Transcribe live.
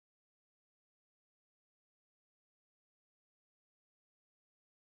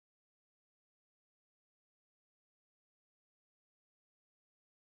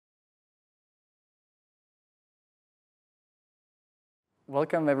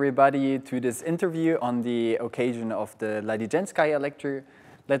Welcome everybody to this interview on the occasion of the Ladijenskaya lecture.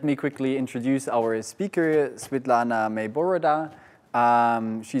 Let me quickly introduce our speaker, Svitlana Mayboroda.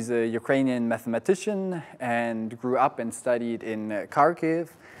 She's a Ukrainian mathematician and grew up and studied in Kharkiv.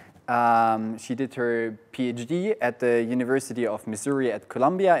 She did her PhD at the University of Missouri at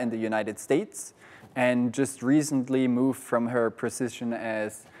Columbia in the United States, and just recently moved from her position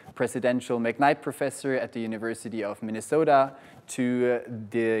as Presidential McKnight Professor at the University of Minnesota to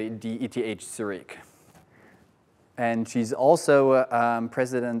the ETH Zürich. And she's also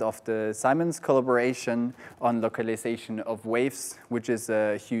president of the Simons Collaboration on Localization of Waves, which is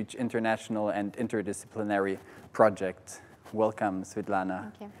a huge international and interdisciplinary project. Welcome,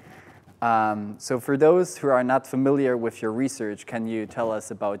 Svitlana. Thank you. So for those who are not familiar with your research, can you tell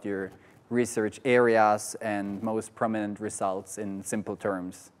us about your research areas and most prominent results in simple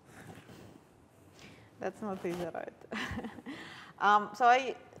terms? That's not easy, right? So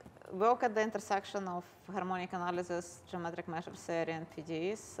I work at the intersection of harmonic analysis, geometric measure theory, and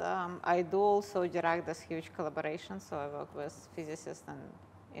PDEs. I do also direct this huge collaboration, so I work with physicists and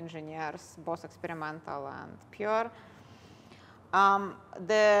engineers, both experimental and pure.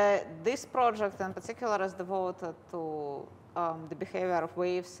 This project in particular is devoted to the behavior of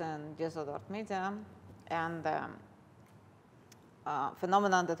waves in disordered media and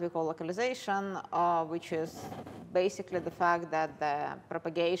phenomenon that we call localization, which is basically the fact that the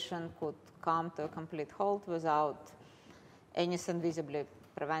propagation could come to a complete halt without anything visibly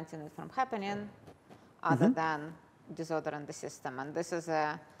preventing it from happening other than disorder in the system. And this is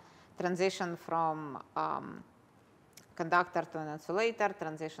a transition from conductor to an insulator,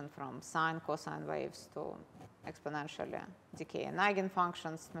 transition from sine, cosine waves to exponentially decaying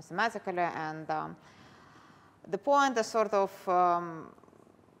eigenfunctions mathematically. And the point is sort of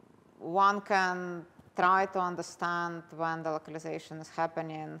one can try to understand when the localization is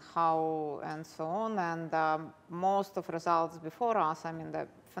happening, how, and so on. And most of results before us, I mean, the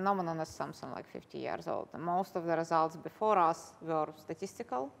phenomenon is something like 50 years old. And most of the results before us were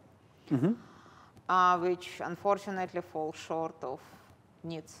statistical, which unfortunately fall short of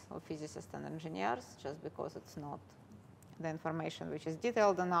needs of physicists and engineers, just because it's not the information which is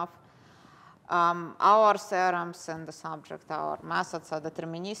detailed enough. Our theorems in the subject, our methods are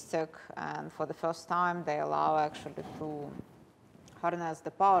deterministic, and for the first time they allow actually to harness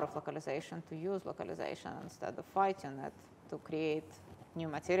the power of localization, to use localization instead of fighting it, to create new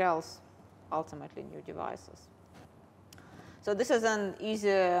materials, ultimately new devices. So this is an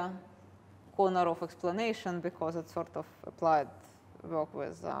easier corner of explanation because it's sort of applied work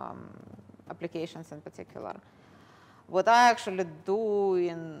with applications in particular. What I actually do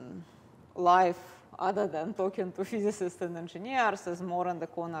in life, other than talking to physicists and engineers, is more in the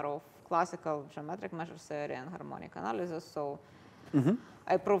corner of classical geometric measure theory and harmonic analysis. So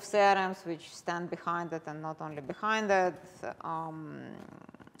I prove theorems which stand behind it and not only behind it,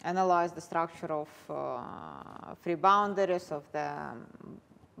 analyze the structure of free boundaries, of the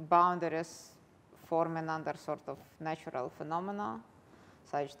boundaries forming under sort of natural phenomena,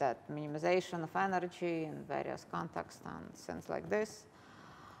 such that minimization of energy in various contexts and things like this.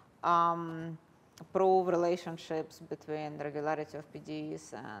 Prove relationships between regularity of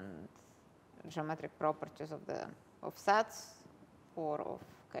PDEs and geometric properties of sets or of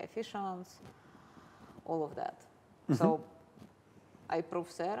coefficients, all of that. So I prove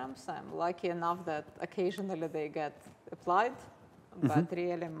theorems. I'm lucky enough that occasionally they get applied, but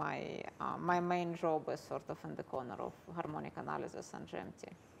really my main job is sort of in the corner of harmonic analysis and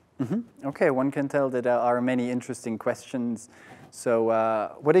GMT. Okay, one can tell that there are many interesting questions. So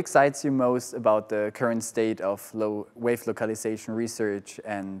what excites you most about the current state of wave localization research,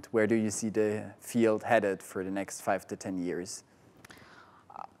 and where do you see the field headed for the next 5 to 10 years?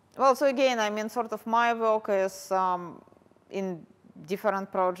 Well, so again, I mean, sort of my work is in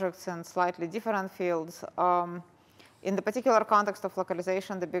different projects and slightly different fields. In the particular context of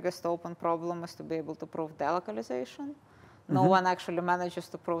localization, the biggest open problem is to be able to prove delocalization. No one actually manages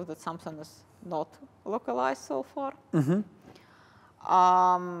to prove that something is not localized so far.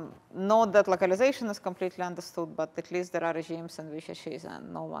 Not that localization is completely understood, but at least there are regimes in which it is,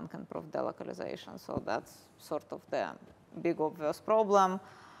 and no one can prove delocalization. So that's sort of the big obvious problem.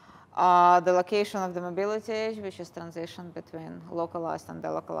 The location of the mobility edge, which is transition between localized and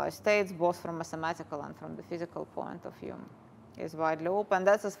delocalized states, both from mathematical and from the physical point of view, is widely open.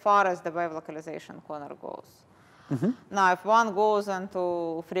 That's as far as the wave localization corner goes. Now, if one goes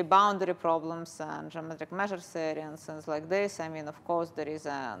into free boundary problems and geometric measure theory and things like this, I mean, of course, there is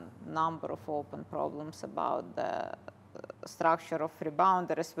a number of open problems about the structure of free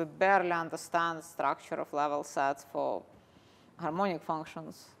boundaries. We barely understand the structure of level sets for harmonic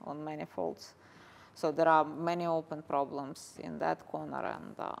functions on manifolds. So there are many open problems in that corner,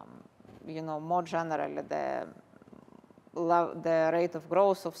 and you know, more generally, the rate of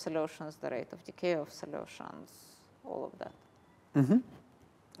growth of solutions, the rate of decay of solutions, all of that.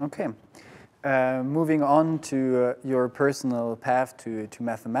 Okay. Moving on to your personal path to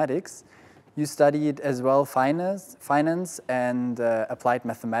mathematics, you studied as well finance and applied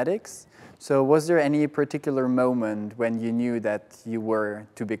mathematics. So was there any particular moment when you knew that you were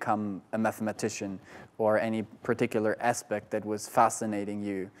to become a mathematician, or any particular aspect that was fascinating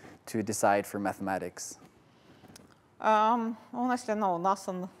you to decide for mathematics? Honestly, no,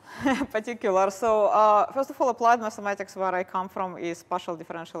 nothing particular. So first of all, applied mathematics, where I come from, is partial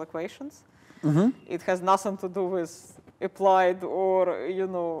differential equations. It has nothing to do with applied, or, you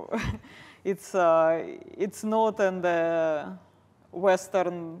know, it's not in the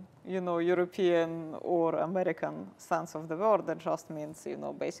Western, you know, European or American sense of the word. It just means, you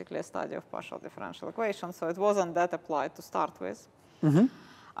know, basically a study of partial differential equations. So it wasn't that applied to start with.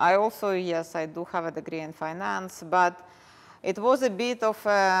 I also, yes, I do have a degree in finance, but it was a bit of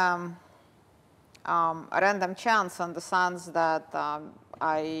a random chance, in the sense that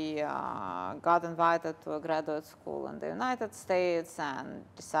I got invited to a graduate school in the United States and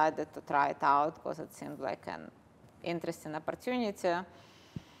decided to try it out because it seemed like an interesting opportunity.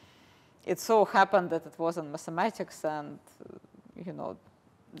 It so happened that it was in mathematics, and, you know,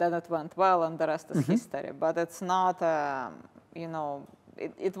 then it went well, and the rest is history. But it's not, you know,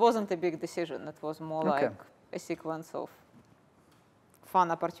 it wasn't a big decision. It was more like a sequence of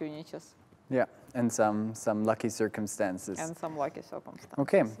fun opportunities. Yeah, and some lucky circumstances. And some lucky circumstances.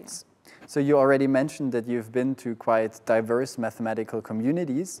 Okay, yeah. So you already mentioned that you've been to quite diverse mathematical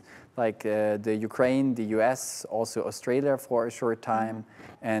communities, like the Ukraine, the US, also Australia for a short time,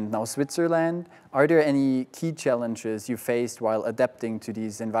 and now Switzerland. Are there any key challenges you faced while adapting to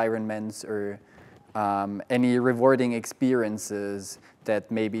these environments, or any rewarding experiences that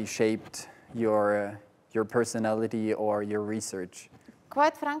maybe shaped your personality or your research?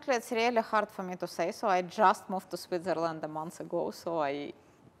 Quite frankly, it's really hard for me to say. So I just moved to Switzerland a month ago, so I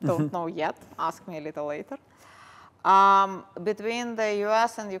don't know yet. Ask me a little later. Between the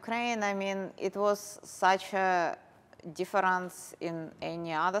US and Ukraine, I mean, it was such a difference in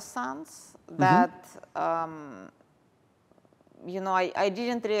any other sense that, you know, I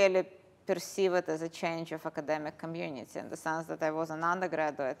didn't really perceive it as a change of academic community, in the sense that I was an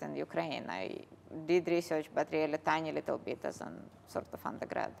undergraduate in Ukraine. I did research, but really tiny little bit as a sort of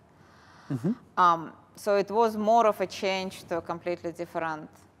undergrad. So it was more of a change to a completely different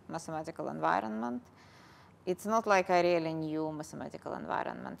mathematical environment. It's not like I really knew mathematical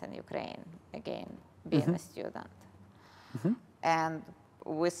environment in Ukraine, again, being a student. And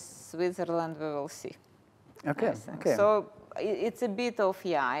with Switzerland, we will see. Okay, okay. So it's a bit of,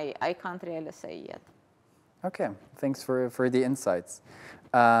 yeah, I can't really say yet. Okay, thanks for the insights.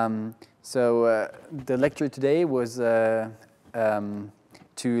 So the lecture today was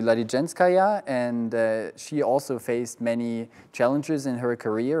to Ladyzhenskaya, and she also faced many challenges in her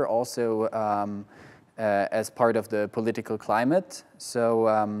career, also as part of the political climate.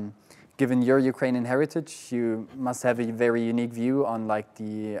 So given your Ukrainian heritage, you must have a very unique view on like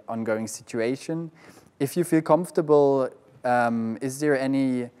the ongoing situation. If you feel comfortable, is there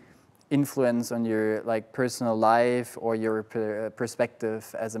any influence on your like personal life or your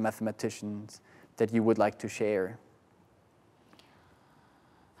perspective as a mathematician that you would like to share?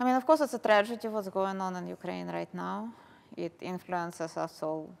 I mean, of course, it's a tragedy what's going on in Ukraine right now. It influences us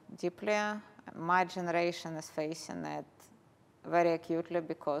all deeply. My generation is facing it very acutely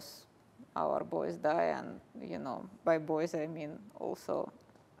because our boys die, and, you know, by boys I mean also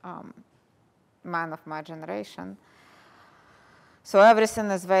men of my generation. So everything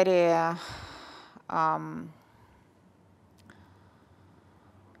is very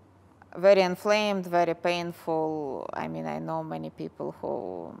very inflamed, very painful. I mean, I know many people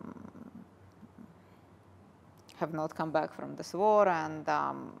who have not come back from this war, and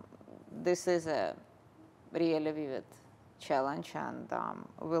this is a really vivid challenge, and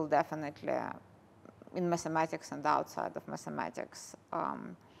will definitely, in mathematics and outside of mathematics,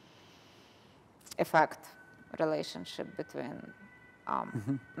 affect relationship between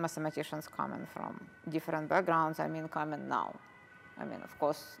mathematicians coming from different backgrounds. I mean, coming now. I mean, of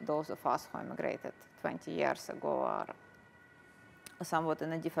course, those of us who immigrated 20 years ago are somewhat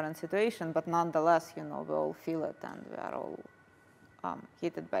in a different situation, but nonetheless, you know, we all feel it, and we are all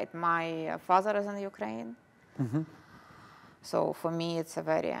hit by it. My father is in Ukraine, so for me, it's a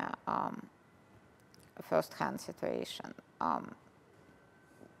very first-hand situation.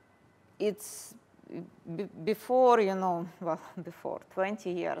 It's before, well, before, 20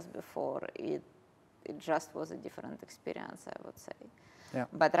 years before, it just was a different experience, I would say. Yeah.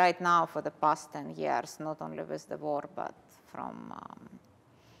 But right now, for the past 10 years, not only with the war, but from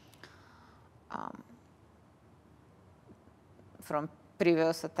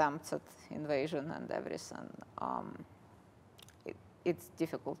previous attempts at invasion and everything, it's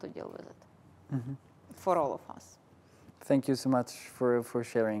difficult to deal with it for all of us. Thank you so much for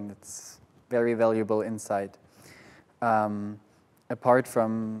sharing. That's very valuable insight. Apart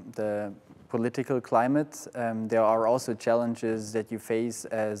from the political climate, there are also challenges that you face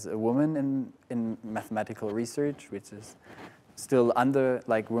as a woman in mathematical research, which is still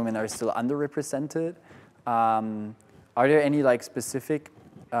women are still underrepresented. Are there any specific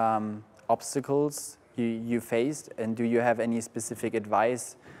obstacles you faced, and do you have any specific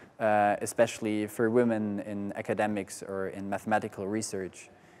advice, especially for women in academics or in mathematical research,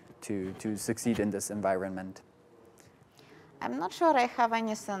 to succeed in this environment? I'm not sure I have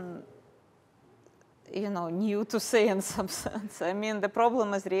anything, new to say in some sense. I mean, the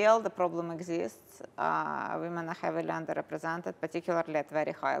problem is real, the problem exists. Women are heavily underrepresented, particularly at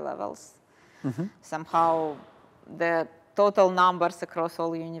very high levels. Somehow, the total numbers across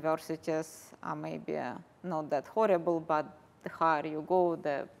all universities are maybe not that horrible, but the higher you go,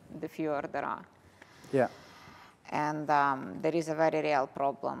 the fewer there are. Yeah. And there is a very real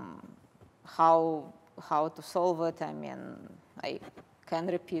problem. How to solve it? I mean, I can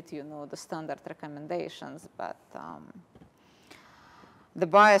repeat, the standard recommendations, but the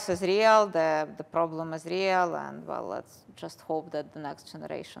bias is real, the problem is real, and well, let's just hope that the next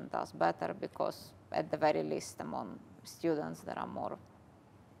generation does better, because at the very least among students there are more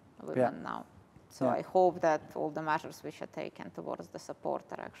women now. So I hope that all the measures which are taken towards the support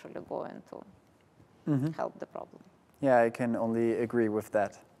are actually going to help the problem. Yeah, I can only agree with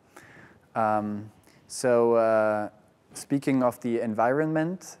that. Speaking of the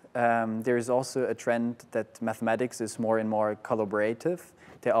environment, there is also a trend that mathematics is more and more collaborative.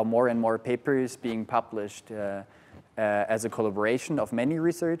 There are more and more papers being published as a collaboration of many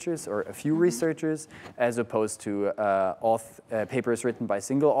researchers or a few researchers, as opposed to papers written by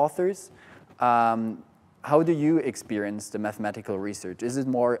single authors. How do you experience the mathematical research? Is it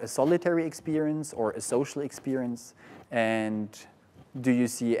more a solitary experience or a social experience? And do you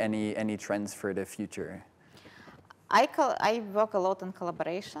see any trends for the future? I work a lot in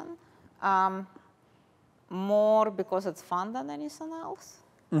collaboration, more because it's fun than anything else.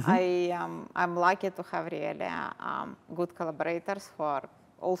 I'm lucky to have really good collaborators who are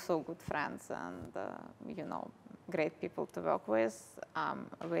also good friends and great people to work with.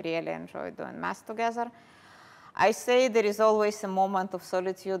 We really enjoy doing math together. I say there is always a moment of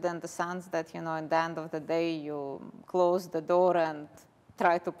solitude in the sense that, at the end of the day, you close the door and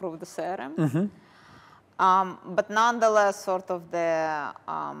try to prove the theorem. But nonetheless, sort of there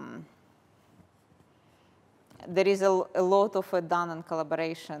is a lot of it done in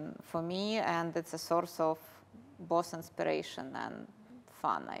collaboration for me, and it's a source of both inspiration and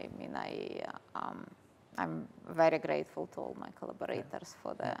fun. I mean, I'm very grateful to all my collaborators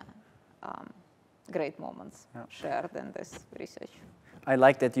for the great moments shared in this research. I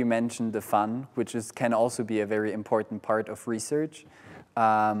like that you mentioned the fun, which can also be a very important part of research.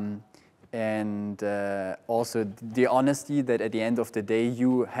 And also the honesty that at the end of the day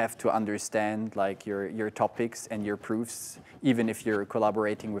you have to understand your topics and your proofs, even if you're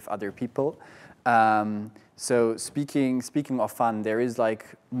collaborating with other people. So speaking of fun, there is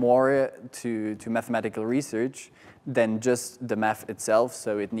more to mathematical research than just the math itself.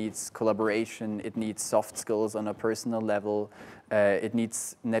 So it needs collaboration, it needs soft skills on a personal level, it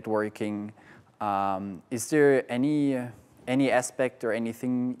needs networking. Is there any aspect or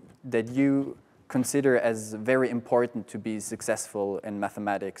anything that you consider as very important to be successful in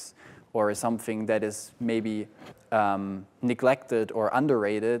mathematics, or something that is maybe neglected or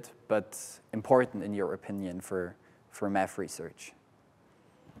underrated, but important in your opinion for math research?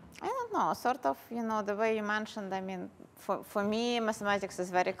 I don't know, sort of, the way you mentioned, I mean, for me, mathematics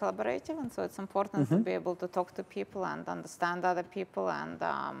is very collaborative, and so it's important to be able to talk to people and understand other people, and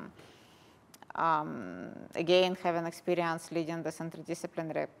again, having experience leading this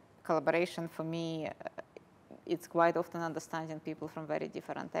interdisciplinary collaboration, for me, it's quite often understanding people from very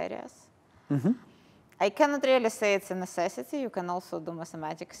different areas. I cannot really say it's a necessity. You can also do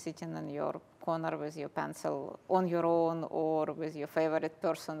mathematics sitting in your corner with your pencil on your own, or with your favorite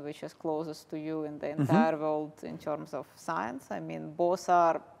person which is closest to you in the entire world in terms of science. I mean, both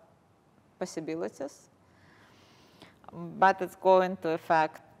are possibilities, but it's going to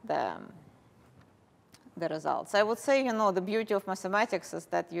affect the results. I would say, the beauty of mathematics is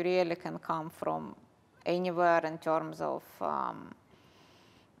that you really can come from anywhere in terms of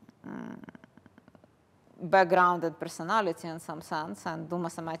background and personality in some sense and do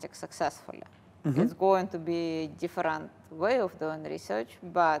mathematics successfully. It's going to be a different way of doing research,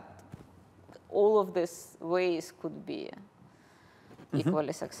 but all of these ways could be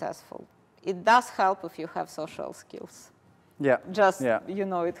equally successful. It does help if you have social skills. Yeah. Just,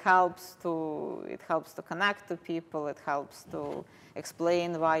 it helps to connect to people. It helps to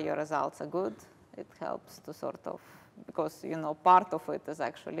explain why your results are good. It helps to sort of, because, part of it is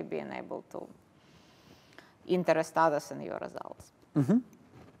actually being able to interest others in your results.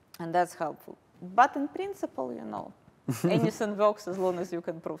 And that's helpful. But in principle, anything works as long as you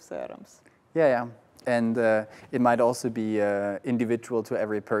can prove theorems. Yeah. And it might also be individual to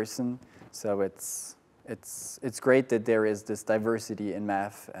every person. So it's great that there is this diversity in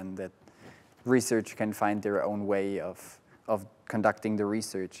math and that research can find their own way of conducting the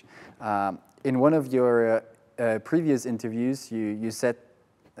research. In one of your previous interviews, you said,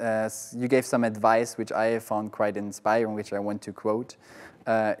 you gave some advice which I found quite inspiring, which I want to quote.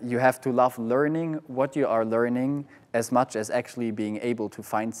 You have to love learning what you are learning as much as actually being able to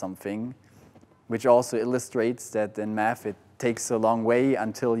find something, which also illustrates that in math it takes a long way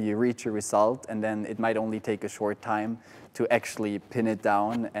until you reach a result, and then it might only take a short time to actually pin it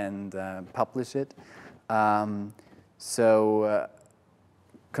down and publish it.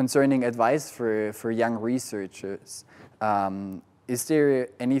 Concerning advice for young researchers, is there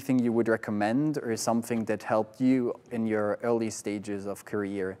anything you would recommend or something that helped you in your early stages of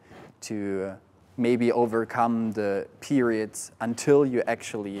career to maybe overcome the periods until you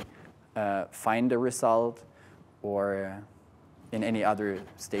actually find a result, or in any other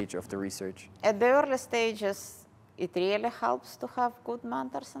stage of the research? At the early stages, it really helps to have good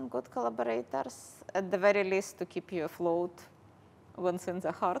mentors and good collaborators, at the very least to keep you afloat when things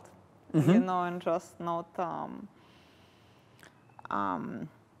are hard, and just not,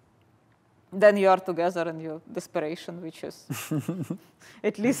 then you are together in your desperation, which is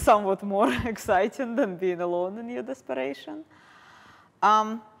at least somewhat more exciting than being alone in your desperation.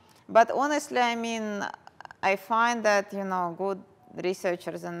 But honestly, I find that, good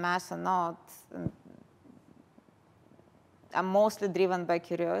researchers in math are mostly driven by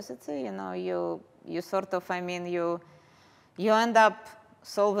curiosity. You sort of, you end up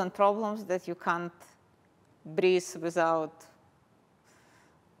solving problems that you can't breathe without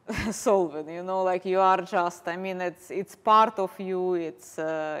solving, like you are just, it's part of you,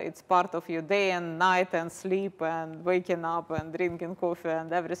 it's part of your day and night and sleep and waking up and drinking coffee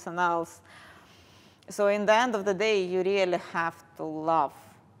and everything else. So in the end of the day, you really have to love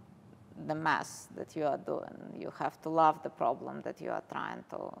the math that you are doing. You have to love the problem that you are trying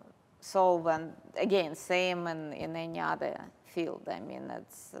to solve. And again, same in any other field.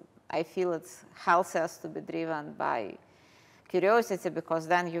 I feel it's healthiest to be driven by curiosity, because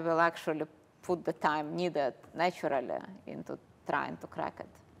then you will actually put the time needed naturally into trying to crack it.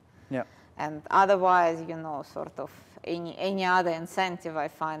 Yeah. And otherwise, sort of any other incentive I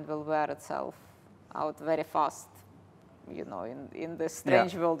find will wear itself out very fast, in the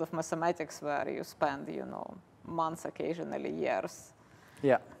strange world of mathematics where you spend, months, occasionally years,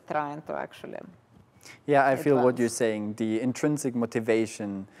 trying to actually I feel what you're saying. The intrinsic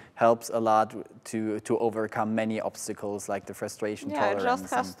motivation helps a lot to overcome many obstacles, like the frustration tolerance. Yeah, it just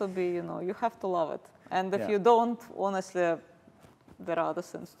has to be, you have to love it. And if you don't, honestly, there are other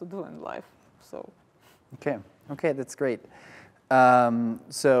things to do in life. So. Okay, that's great.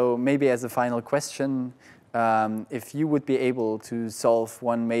 So maybe as a final question, if you would be able to solve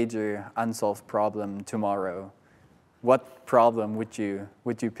one major unsolved problem tomorrow, what problem would you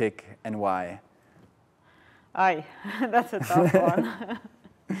pick and why? That's a tough one.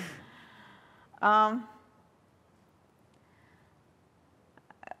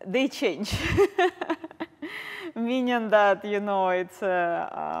 They change, meaning that, it's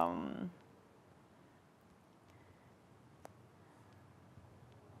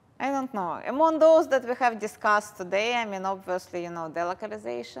I don't know. Among those that we have discussed today, obviously, the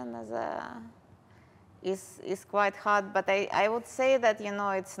localization is quite hard. But I would say that,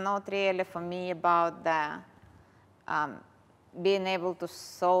 it's not really for me about the being able to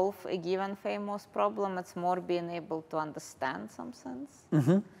solve a given famous problem. It's more being able to understand some things.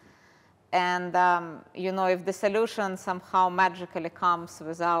 And, if the solution somehow magically comes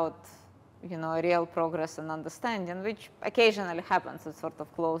without real progress and understanding, which occasionally happens, it sort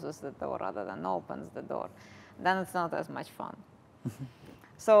of closes the door rather than opens the door, then it's not as much fun.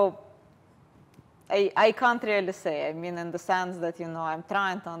 So I can't really say. I mean, in the sense that, you know, I'm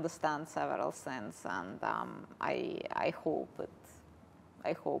trying to understand several things, and I hope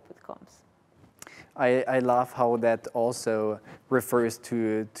it comes. I love how that also refers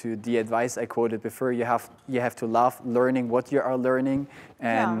to the advice I quoted before. You have to love learning what you are learning,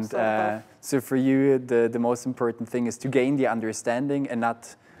 and so for you the most important thing is to gain the understanding and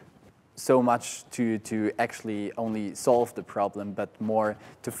not so much to actually only solve the problem, but more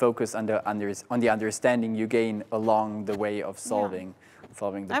to focus on the understanding you gain along the way of solving the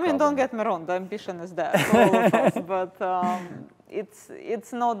problem. I mean, don't get me wrong, the ambition is there for all of us, but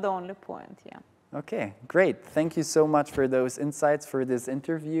it's not the only point. Yeah. Okay, great. Thank you so much for those insights, for this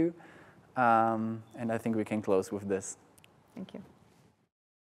interview. And I think we can close with this. Thank you.